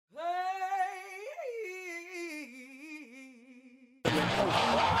Walker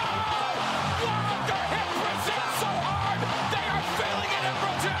hit Brazil so hard, they are feeling it in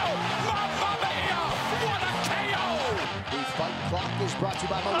Brazil. Mamma mia, what a KO! The fight clock is brought to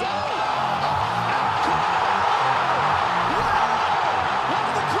you by Modelo. One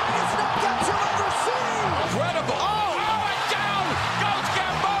of the greatest knockouts you'll ever see! Incredible. Oh, and down goes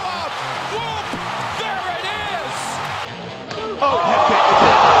Gamboa. Whoop, there it is. Oh, hip kick.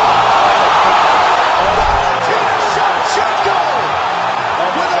 Shevchenko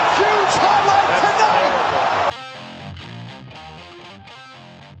with a huge highlight tonight!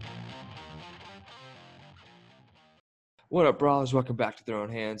 What up, brawlers? Welcome back to Their Own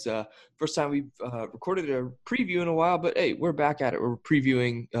Hands. First time we've recorded a preview in a while, but hey, we're back at it. We're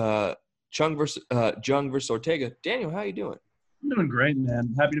previewing Jung versus Ortega. Daniel, how you doing? I'm doing great,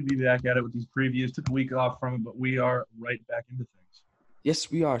 man. Happy to be back at it with these previews. Took a week off from it, but we are right back into things.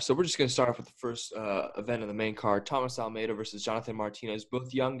 Yes, we are. So we're just going to start off with the first event of the main card, Thomas Almeida versus Jonathan Martinez.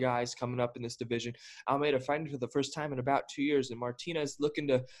 Both young guys coming up in this division. Almeida fighting for the first time in about 2 years, and Martinez looking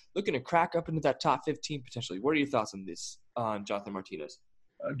to crack up into that top 15 potentially. What are your thoughts on this, on Jonathan Martinez?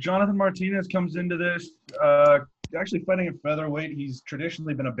 Jonathan Martinez comes into this actually fighting at featherweight. He's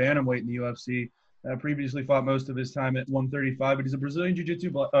traditionally been a bantamweight in the UFC. Previously fought most of his time at 135, but he's a Brazilian Jiu-Jitsu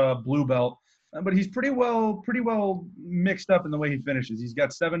blue belt. But he's pretty well mixed up in the way he finishes. He's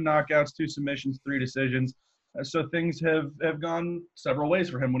got 7 knockouts, 2 submissions, 3 decisions. So things have gone several ways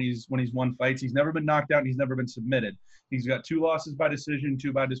for him when he's won fights. He's never been knocked out and he's never been submitted. He's got 2 losses by decision,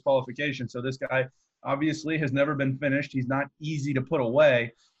 2 by disqualification. So this guy obviously has never been finished. He's not easy to put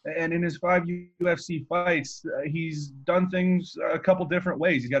away. And in his 5 UFC fights, he's done things a couple different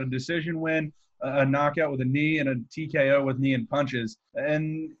ways. He's got a decision win, a knockout with a knee, and a TKO with knee and punches.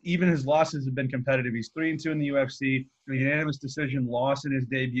 And even his losses have been competitive. He's 3-2 in the UFC, a unanimous decision loss in his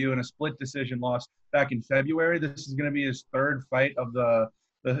debut, and a split decision loss back in February. This is going to be his third fight of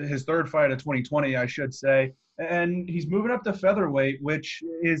his third fight of 2020, I should say. And he's moving up to featherweight, which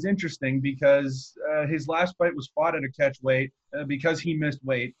is interesting because his last fight was fought at a catch weight because he missed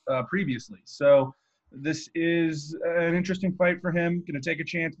weight previously. So this is an interesting fight for him. Going to take a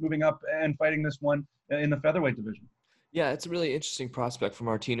chance moving up and fighting this one in the featherweight division. Yeah, it's a really interesting prospect for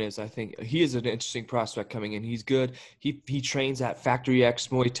Martinez. I think he is an interesting prospect coming in. He's good. He trains at Factory X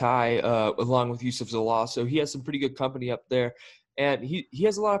Muay Thai along with Yusuf Zalal, so he has some pretty good company up there. And he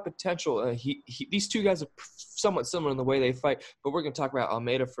has a lot of potential. These two guys are somewhat similar in the way they fight, but we're going to talk about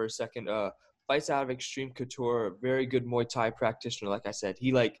Almeida for a second. Fights out of Extreme Couture, very good Muay Thai practitioner. Like I said,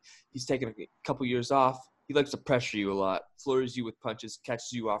 he's taken a couple years off. He likes to pressure you a lot, floors you with punches,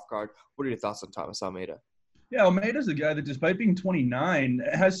 catches you off guard. What are your thoughts on Thomas Almeida? Yeah, Almeida's a guy that, despite being 29,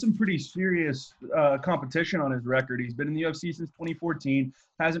 has some pretty serious competition on his record. He's been in the UFC since 2014,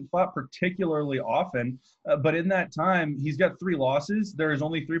 hasn't fought particularly often, but in that time, he's got 3 losses. There is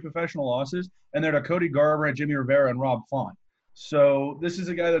only 3 professional losses, and they're to Cody Garbrandt, Jimmy Rivera, and Rob Font. So this is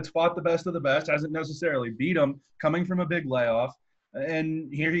a guy that's fought the best of the best, hasn't necessarily beat him, coming from a big layoff.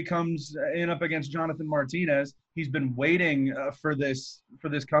 And here he comes in up against Jonathan Martinez. He's been waiting for this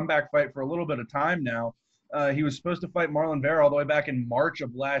comeback fight for a little bit of time now. He was supposed to fight Marlon Vera all the way back in March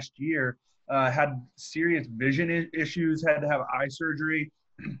of last year, had serious vision issues, had to have eye surgery,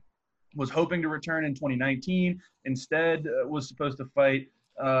 was hoping to return in 2019. Instead, was supposed to fight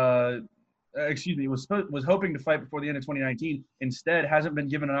was hoping to fight before the end of 2019. Instead, hasn't been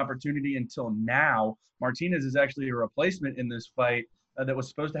given an opportunity until now. Martinez is actually a replacement in this fight that was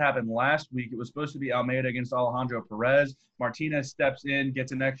supposed to happen last week. It was supposed to be Almeida against Alejandro Perez. Martinez steps in,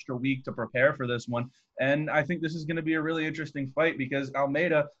 gets an extra week to prepare for this one. And I think this is going to be a really interesting fight because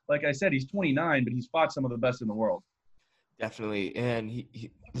Almeida, like I said, he's 29, but he's fought some of the best in the world. Definitely. And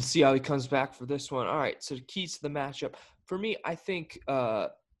let's see how he comes back for this one. All right, so the keys to the matchup. For me, I think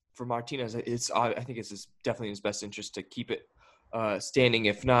for Martinez, I think it's definitely in his best interest to keep it standing.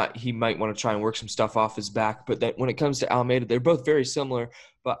 If not, he might want to try and work some stuff off his back. But then when it comes to Almeida, they're both very similar.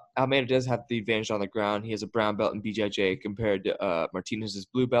 But Almeida does have the advantage on the ground. He has a brown belt in BJJ compared to Martinez's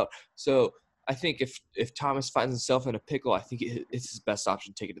blue belt. So I think if Thomas finds himself in a pickle, I think it's his best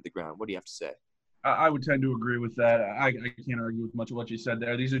option to take it to the ground. What do you have to say? I would tend to agree with that. I can't argue with much of what you said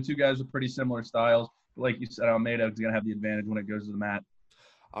there. These are 2 guys with pretty similar styles. Like you said, Almeida is going to have the advantage when it goes to the mat.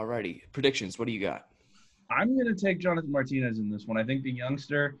 Alrighty. Predictions. What do you got? I'm going to take Jonathan Martinez in this one. I think the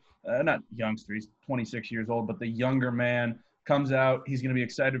youngster, not youngster, he's 26 years old, but the younger man comes out. He's going to be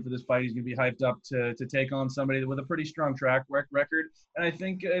excited for this fight. He's going to be hyped up to take on somebody with a pretty strong track record. And I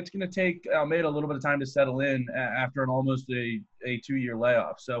think it's going to take Almeida a little bit of time to settle in after almost a 2-year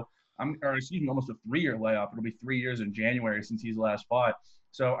layoff. So almost a 3-year layoff. It'll be 3 years in January since he's last fought.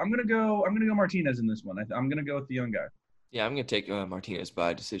 So I'm going to go Martinez in this one. I'm going to go with the young guy. Yeah, I'm going to take Martinez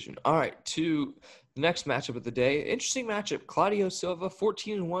by decision. All right, to the next matchup of the day. Interesting matchup. Claudio Silva,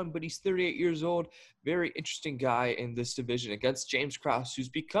 14-1, but he's 38 years old. Very interesting guy in this division against James Krause, who's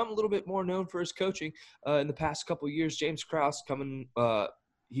become a little bit more known for his coaching in the past couple of years. James Krause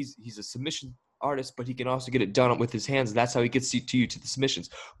he's a submission artist, but he can also get it done with his hands. That's how he gets to you to the submissions.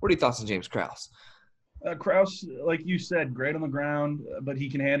 What are your thoughts on James Krause? Krause, like you said, great on the ground, but he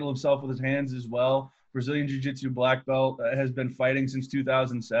can handle himself with his hands as well. Brazilian Jiu-Jitsu black belt, has been fighting since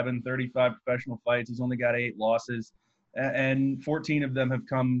 2007, 35 professional fights. He's only got 8 losses, and 14 of them have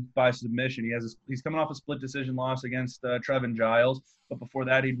come by submission. He's coming off a split decision loss against Trevin Giles, but before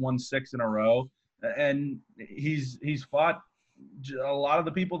that he'd won 6 in a row, and he's fought a lot of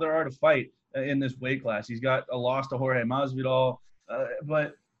the people there are to fight in this weight class. He's got a loss to Jorge Masvidal,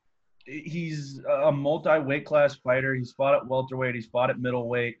 but he's a multi-weight class fighter. He's fought at welterweight. He's fought at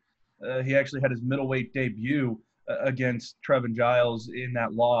middleweight. He actually had his middleweight debut against Trevin Giles in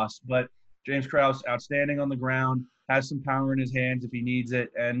that loss. But James Krause, outstanding on the ground, has some power in his hands if he needs it,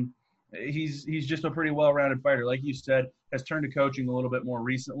 and he's just a pretty well-rounded fighter. Like you said, has turned to coaching a little bit more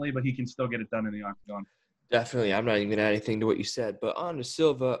recently, but he can still get it done in the octagon. Definitely. I'm not even going to add anything to what you said. But on to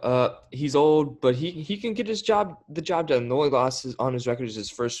Silva, he's old, but he can get the job done. The only loss on his record is his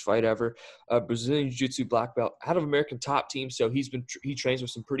first fight ever. Brazilian Jiu-Jitsu black belt, out of American Top Team, so he trains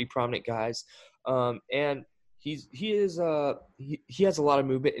with some pretty prominent guys. And he has a lot of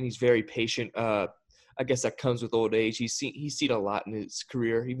movement, and he's very patient. I guess that comes with old age. He's seen a lot in his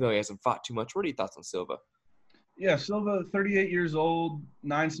career, even though he hasn't fought too much. What are your thoughts on Silva? Yeah, Silva, 38 years old,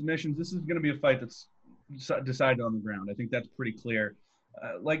 9 submissions. This is going to be a fight that's decided on the ground. I think that's pretty clear.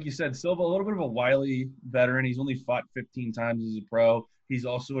 Like you said, Silva, a little bit of a wily veteran. He's only fought 15 times as a pro. He's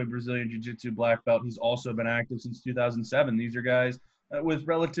also a Brazilian Jiu-Jitsu black belt. He's also been active since 2007. These are guys with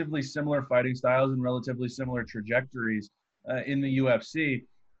relatively similar fighting styles and relatively similar trajectories in the UFC.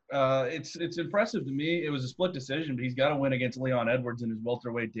 It's impressive to me. It was a split decision, but he's got to win against Leon Edwards in his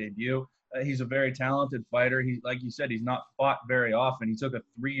welterweight debut. He's a very talented fighter. He, like you said, he's not fought very often. He took a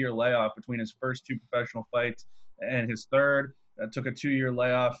 3-year layoff between his first 2 professional fights and his third. Took a 2-year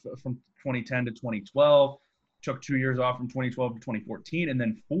layoff from 2010 to 2012. Took 2 years off from 2012 to 2014, and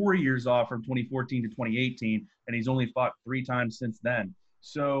then 4 years off from 2014 to 2018. And he's only fought 3 times since then.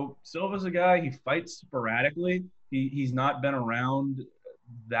 So Silva's a guy. He fights sporadically. He's not been around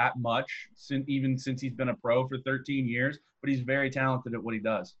that much even since he's been a pro for 13 years, but he's very talented at what he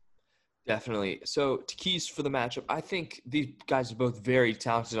does. Definitely. So, to keys for the matchup, I think these guys are both very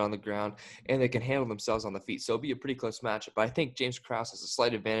talented on the ground, and they can handle themselves on the feet. So, it'll be a pretty close matchup. But I think James Krause has a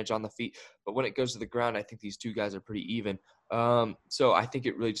slight advantage on the feet. But when it goes to the ground, I think these two guys are pretty even. So, I think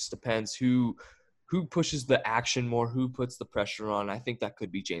it really just depends who pushes the action more, who puts the pressure on. I think that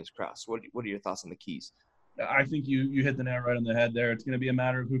could be James Krause. What are your thoughts on the keys? I think you hit the nail right on the head there. It's going to be a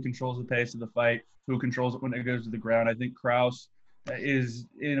matter of who controls the pace of the fight, who controls it when it goes to the ground. I think Krause is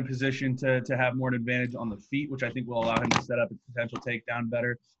in a position to have more advantage on the feet, which I think will allow him to set up a potential takedown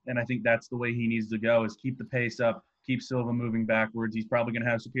better. And I think that's the way he needs to go, is keep the pace up, keep Silva moving backwards. He's probably going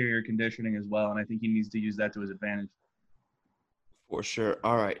to have superior conditioning as well, and I think he needs to use that to his advantage. For sure.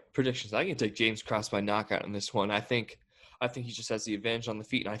 All right, predictions. I can take James Krause by knockout in this one. I think he just has the advantage on the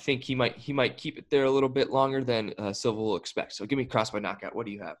feet, and I think he might keep it there a little bit longer than Silva will expect. So give me Krause by knockout. What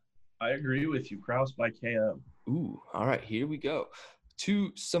do you have? I agree with you. Krause by KO. Ooh, all right, here we go.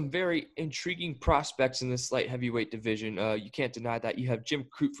 To some very intriguing prospects in this light heavyweight division. You can't deny that. You have Jim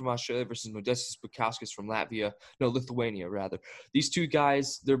Crute from Australia versus Modestas Bukauskas from Lithuania, rather. These two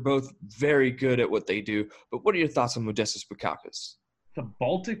guys, they're both very good at what they do. But what are your thoughts on Modestas Bukauskas? The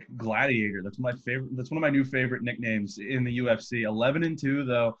Baltic Gladiator. That's my favorite. That's one of my new favorite nicknames in the UFC. 11-2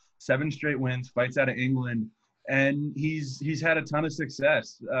 though, 7 straight wins. Fights out of England, and he's had a ton of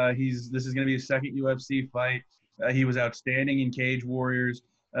success. This is going to be his second UFC fight. He was outstanding in Cage Warriors.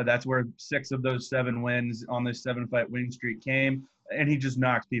 That's where 6 of those 7 wins on this 7-fight win streak came, and he just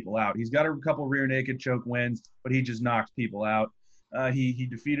knocks people out. He's got a couple rear naked choke wins, but he just knocks people out. He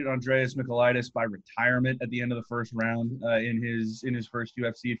defeated Andreas Michailidis by retirement at the end of the first round in his first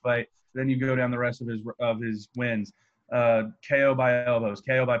UFC fight. Then you go down the rest of his wins: KO by elbows,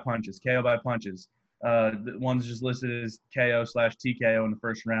 KO by punches, KO by punches. The one's just listed as KO/TKO in the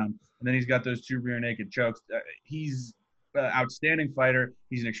first round, and then he's got those 2 rear naked chokes. He's an outstanding fighter.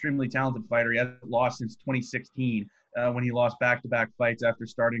 He's an extremely talented fighter. He hasn't lost since 2016 when he lost back-to-back fights after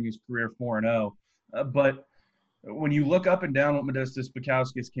starting his career 4-0. But when you look up and down what Modestas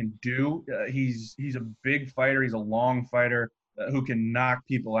Bukauskas can do, he's a big fighter. He's a long fighter who can knock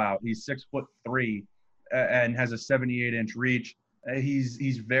people out. He's 6'3" and has a 78-inch reach.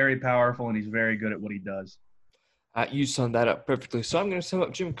 He's very powerful, and he's very good at what he does. You summed that up perfectly. So I'm going to sum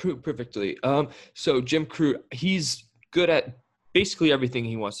up Jim Crute perfectly. So Jim Crute, he's good at basically everything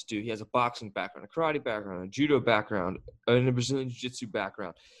he wants to do. He has a boxing background, a karate background, a judo background, and a Brazilian jiu-jitsu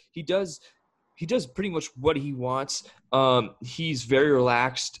background. He does pretty much what he wants. He's very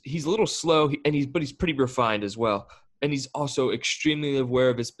relaxed. He's a little slow, but he's pretty refined as well. And he's also extremely aware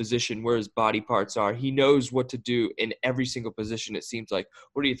of his position, where his body parts are. He knows what to do in every single position, it seems like.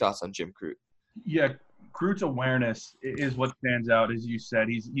 What are your thoughts on Jim Crute? Yeah, Crute's awareness is what stands out, as you said.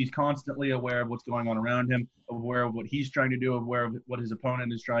 He's constantly aware of what's going on around him, aware of what he's trying to do, aware of what his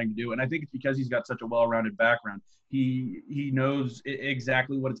opponent is trying to do. And I think it's because he's got such a well-rounded background. He knows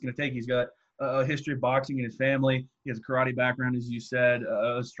exactly what it's going to take. He's got a history of boxing in his family. He has a karate background, as you said,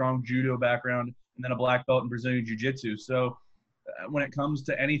 a strong judo background, and then a black belt in Brazilian jiu-jitsu. So when it comes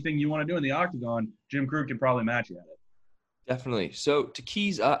to anything you want to do in the octagon, Jim Crute can probably match you at it. Definitely. So to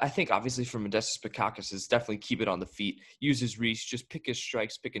keys, I think obviously for Modestas Bukauskas is definitely keep it on the feet, use his reach, just pick his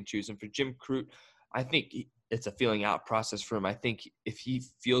strikes, pick and choose. And for Jim Crute, I think it's a feeling out process for him. I think if he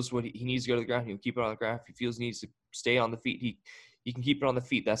feels what he needs to go to the ground, he'll keep it on the ground. If he feels he needs to stay on the feet, he can keep it on the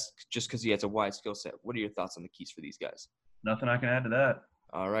feet. That's just because he has a wide skill set. What are your thoughts on the keys for these guys? Nothing I can add to that.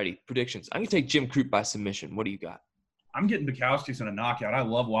 All righty. Predictions. I'm going to take Jim Crute by submission. What do you got? I'm getting Bukauskas in a knockout. I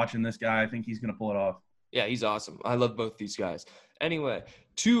love watching this guy. I think he's going to pull it off. Yeah, he's awesome. I love both these guys. Anyway,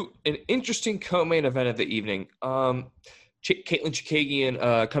 to an interesting co-main event of the evening. Katlyn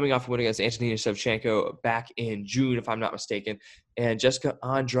Chookagian coming off a win against Antonina Shevchenko back in June, if I'm not mistaken, and Jessica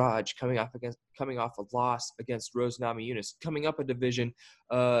Andrade coming off a loss against Rose Namajunas, coming up a division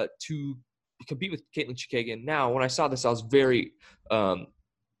to compete with Katlyn Chookagian. Now, when I saw this, I was very,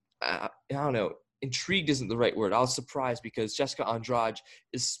 I don't know, intrigued isn't the right word. I was surprised because Jessica Andrade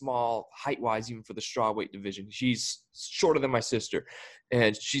is small, height-wise, even for the strawweight division. She's shorter than my sister,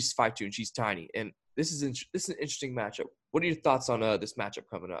 and she's 5'2", and she's tiny. And this is an interesting matchup. What are your thoughts on this matchup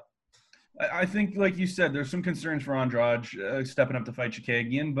coming up? I think, like you said, there's some concerns for Andrade stepping up to fight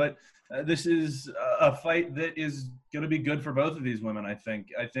Chookagian, but this is a fight that is going to be good for both of these women, I think.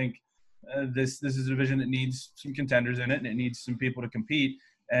 This is a division that needs some contenders in it, and it needs some people to compete.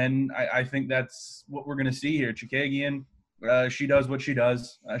 And I think that's what we're going to see here. Chookagian, she does what she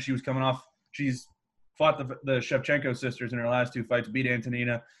does. She's fought the Shevchenko sisters in her last two fights, beat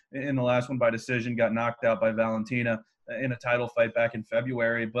Antonina in the last one by decision, got knocked out by Valentina in a title fight back in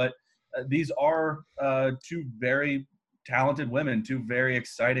February. But these are two very talented women, two very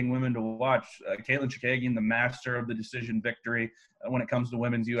exciting women to watch. Katlyn Chookagian, the master of the decision victory when it comes to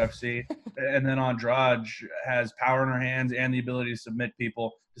women's UFC. And then Andrade has power in her hands and the ability to submit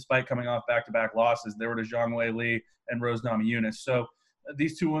people despite coming off back-to-back losses. There were to Zhang Weili and Rose Namajunas. So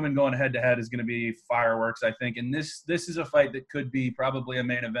these two women going head-to-head is going to be fireworks, I think. And this is a fight that could be probably a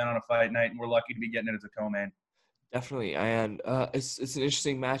main event on a fight night, and we're lucky to be getting it as a co-main. Definitely. And it's an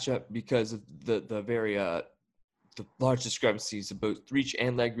interesting matchup because of the very the large discrepancies of both reach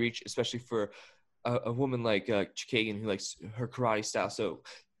and leg reach, especially for a woman like Chookagian who likes her karate style. So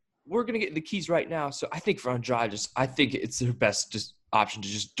we're going to get the keys right now. So I think for Andrade, I think it's her best option to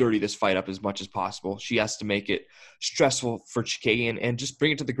just dirty this fight up as much as possible. She has to make it stressful for Chookagian and just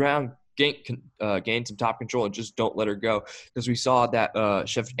bring it to the ground, gain some top control, and just don't let her go. Because we saw that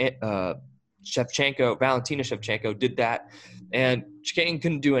Valentina Shevchenko did that, and Chookagian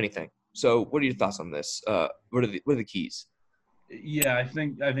couldn't do anything. So what are your thoughts on this? What are the keys? Yeah, I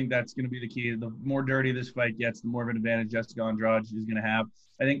think that's going to be the key. The more dirty this fight gets, the more of an advantage Jessica Andrade is going to have.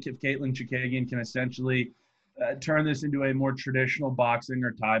 I think if Katlyn Chookagian can essentially turn this into a more traditional boxing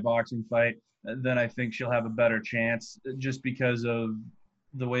or Thai boxing fight, then I think she'll have a better chance just because of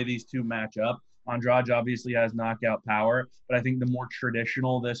the way these two match up. Andrade obviously has knockout power, but I think the more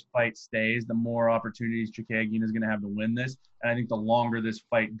traditional this fight stays, the more opportunities Chookagian is going to have to win this. And I think the longer this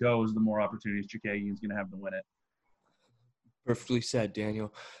fight goes, the more opportunities Chookagian is going to have to win it. Perfectly said,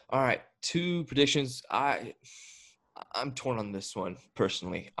 Daniel. All right, two predictions. I'm torn on this one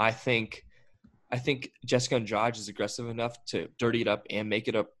personally. I think Jessica Andrade is aggressive enough to dirty it up and make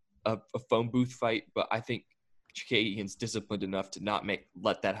it a phone booth fight, but I think Chookagian's disciplined enough to not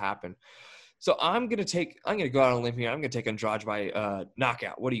let that happen. So I'm gonna go out on a limb here. I'm gonna take Andrade by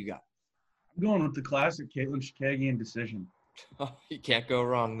knockout. What do you got? I'm going with the classic Katlyn Chookagian decision. You can't go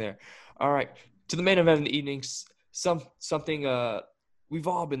wrong there. All right, to the main event of the evening. Something we've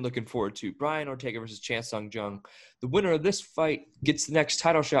all been looking forward to. Brian Ortega versus Chan Sung Jung. The winner of this fight gets the next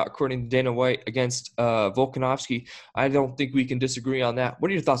title shot, according to Dana White, against Volkanovski. I don't think we can disagree on that.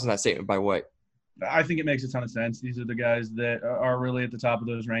 What are your thoughts on that statement by White? I think it makes a ton of sense. These are the guys that are really at the top of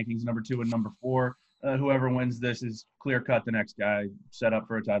those rankings, number 2 and number 4. Whoever wins this is clear-cut the next guy set up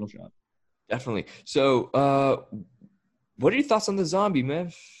for a title shot. Definitely. So, what are your thoughts on the Zombie,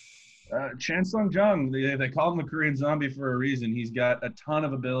 man? Chan Sung Jung, they call him the Korean Zombie for a reason. He's got a ton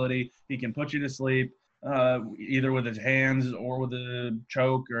of ability. He can put you to sleep, either with his hands or with a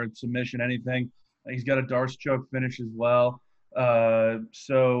choke or a submission, anything. He's got a Darce choke finish as well.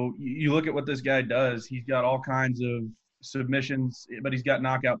 So you look at what this guy does. He's got all kinds of submissions, but he's got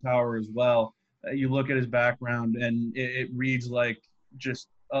knockout power as well. You look at his background, and it reads like just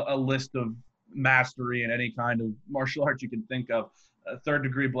a list of mastery in any kind of martial art you can think of. Third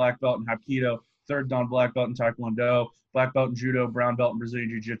degree black belt in Hapkido, third dan black belt in Taekwondo, black belt in Judo, brown belt in Brazilian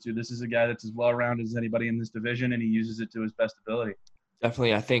Jiu-Jitsu. This is a guy that's as well-rounded as anybody in this division, and he uses it to his best ability.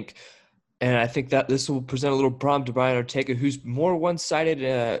 Definitely, I think that this will present a little problem to Brian Ortega, who's more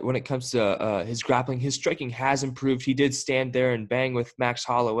one-sided when it comes to his grappling. His striking has improved. He did stand there and bang with Max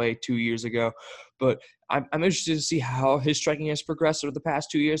Holloway 2 years ago, but I'm interested to see how his striking has progressed over the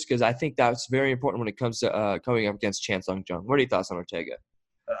past 2 years, because I think that's very important when it comes to coming up against Chan Sung Jung. What are your thoughts on Ortega?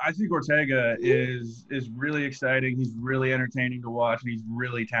 I think Ortega is really exciting. He's really entertaining to watch, and he's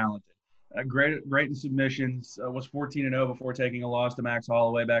really talented. Great in submissions. Was 14-0 before taking a loss to Max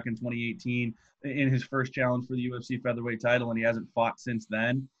Holloway back in 2018 in his first challenge for the UFC featherweight title, and he hasn't fought since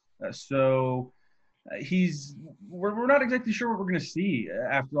then. We're not exactly sure what we're going to see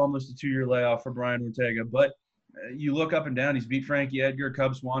after almost a 2-year layoff for Brian Ortega, but you look up and down. He's beat Frankie Edgar,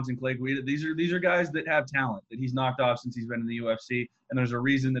 Cub Swanson, Clay Guida. These are guys that have talent that he's knocked off since he's been in the UFC, and there's a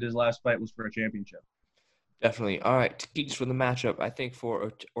reason that his last fight was for a championship. Definitely. All right, Keeks for the matchup. I think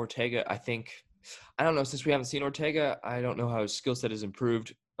for Ortega, I don't know, since we haven't seen Ortega, I don't know how his skill set has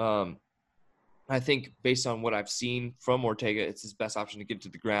improved. I think based on what I've seen from Ortega, it's his best option to get to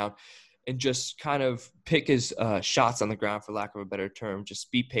the ground and just kind of pick his shots on the ground, for lack of a better term.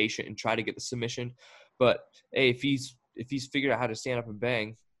 Just be patient and try to get the submission. But hey, if he's figured out how to stand up and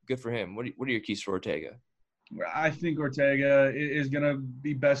bang, good for him. What are your keys for Ortega? I think Ortega is going to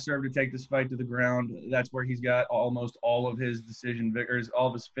be best served to take this fight to the ground. That's where he's got almost all of his all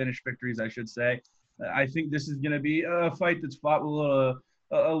of his finish victories, I should say. I think this is going to be a fight that's fought with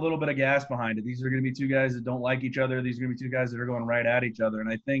a little bit of gas behind it. These are going to be two guys that don't like each other. These are going to be two guys that are going right at each other. And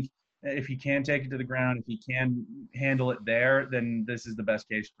I think if he can take it to the ground, if he can handle it there, then this is the best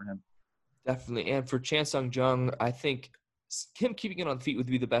case for him. Definitely. And for Chan Sung Jung, I think him keeping it on feet would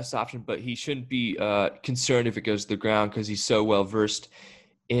be the best option, but he shouldn't be concerned if it goes to the ground because he's so well versed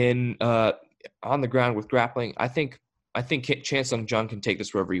in on the ground with grappling. I think Chan Sung Jung can take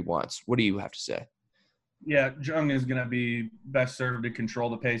this wherever he wants. What do you have to say? Yeah, Jung is going to be best served to control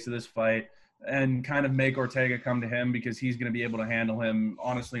the pace of this fight and kind of make Ortega come to him, because he's going to be able to handle him,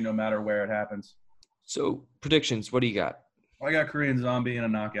 honestly, no matter where it happens. So, predictions, what do you got? I got Korean Zombie in a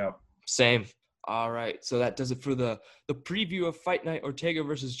knockout. Same. All right, so that does it for the preview of Fight Night Ortega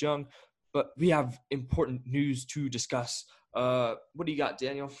versus Jung. But we have important news to discuss. What do you got,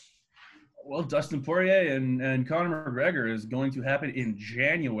 Daniel? Well, Dustin Poirier and Conor McGregor is going to happen in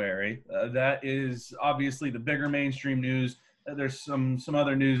January. That is obviously the bigger mainstream news. There's some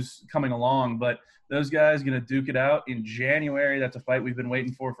other news coming along, but those guys are going to duke it out in January. That's a fight we've been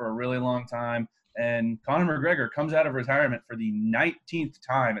waiting for a really long time. And Conor McGregor comes out of retirement for the 19th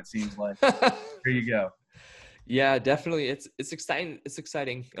time, it seems like. There you go. Yeah, definitely. It's exciting. It's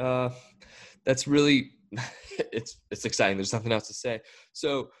exciting. That's really it's exciting. There's nothing else to say.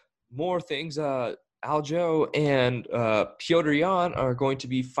 So more things. Aljo and Petr Yan are going to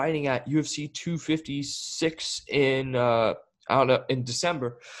be fighting at UFC 256 in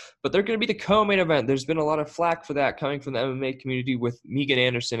December, but they're going to be the co-main event. There's been a lot of flack for that coming from the MMA community, with Megan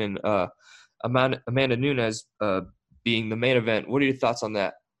Anderson and Amanda Nunes being the main event. What are your thoughts on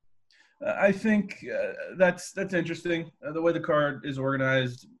that? I think that's interesting. The way the card is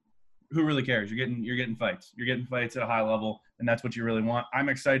organized, who really cares? You're getting fights. You're getting fights at a high level, and that's what you really want. I'm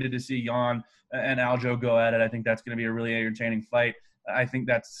excited to see Yan and Aljo go at it. I think that's going to be a really entertaining fight. I think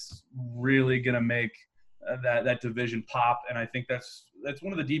that's really going to make that division pop, and I think that's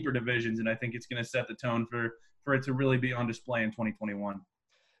one of the deeper divisions, and I think it's going to set the tone for it to really be on display in 2021.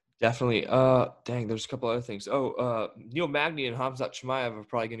 Definitely. There's a couple other things. Neil Magny and Khamzat Chimaev are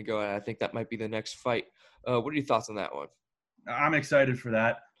probably going to go at it. I think that might be the next fight. What are your thoughts on that one? I'm excited for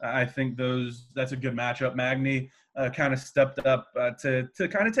that. I think that's a good matchup. Magny kind of stepped up to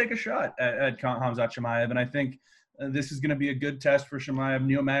kind of take a shot at Khamzat Chimaev, and I think this is going to be a good test for Chimaev.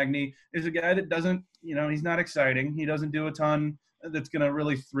 Neil Magny is a guy that doesn't, he's not exciting. He doesn't do a ton that's going to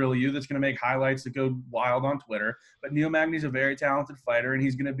really thrill you, that's going to make highlights that go wild on Twitter. But Neil Magny's a very talented fighter, and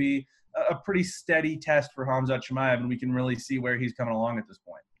he's going to be a pretty steady test for Khamzat Chimaev, and we can really see where he's coming along at this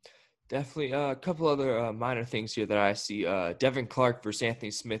point. Definitely. A couple other minor things here that I see. Devin Clark versus Anthony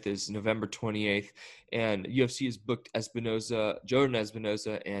Smith is November 28th, and UFC has booked Jordan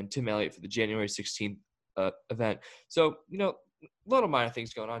Espinoza, and Tim Elliott for the January 16th event. So, little minor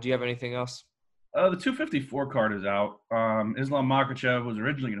things going on. Do you have anything else? The 254 card is out. Islam Makhachev was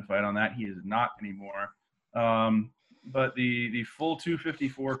originally going to fight on that. He is not anymore. But the full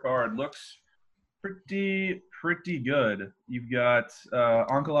 254 card looks pretty good. You've got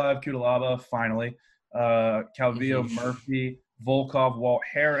Ankalaev Kudalaba, finally. Calvillo Murphy, Volkov, Walt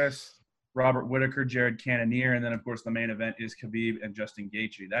Harris, Robert Whitaker, Jared Cannonier, and then, of course, the main event is Khabib and Justin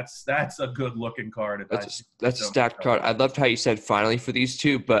Gaethje. That's a good-looking card. That's a stacked card. I loved how you said finally for these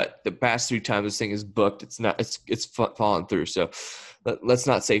two, but the past 3 times this thing is booked, it's fallen through. So let's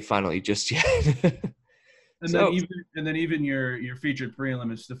not say finally just yet. And then even your featured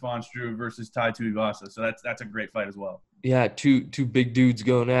prelim is Stefan Struve versus Tai Tuivasa. So that's a great fight as well. Yeah, two big dudes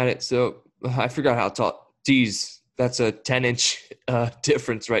going at it. So I forgot how tall. Geez, that's a 10-inch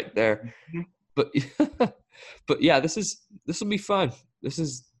difference right there. Mm-hmm. But yeah, this will be fun.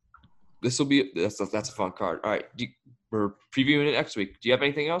 That's a fun card. All right, we're previewing it next week. Do you have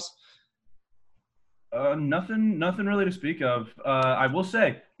anything else? Nothing really to speak of. I will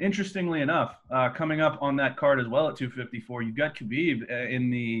say, interestingly enough, coming up on that card as well at 254, you've got Khabib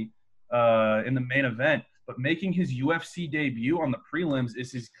in the main event, but making his UFC debut on the prelims is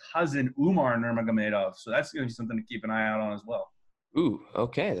his cousin Umar Nurmagomedov. So that's going to be something to keep an eye out on as well. Ooh,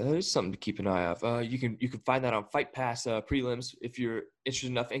 okay, that is something to keep an eye of. You can find that on Fight Pass prelims if you're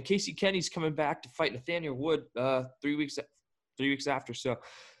interested enough. And Casey Kenny's coming back to fight Nathaniel Wood 3 weeks after. So.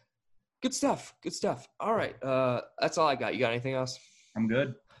 Good stuff. All right. That's all I got. You got anything else? I'm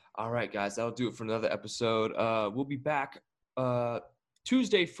good. All right, guys. That'll do it for another episode. We'll be back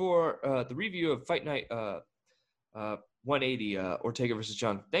Tuesday for the review of Fight Night 180, Ortega versus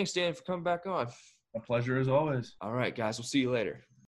Young. Thanks, Dan, for coming back on. A pleasure as always. All right, guys. We'll see you later.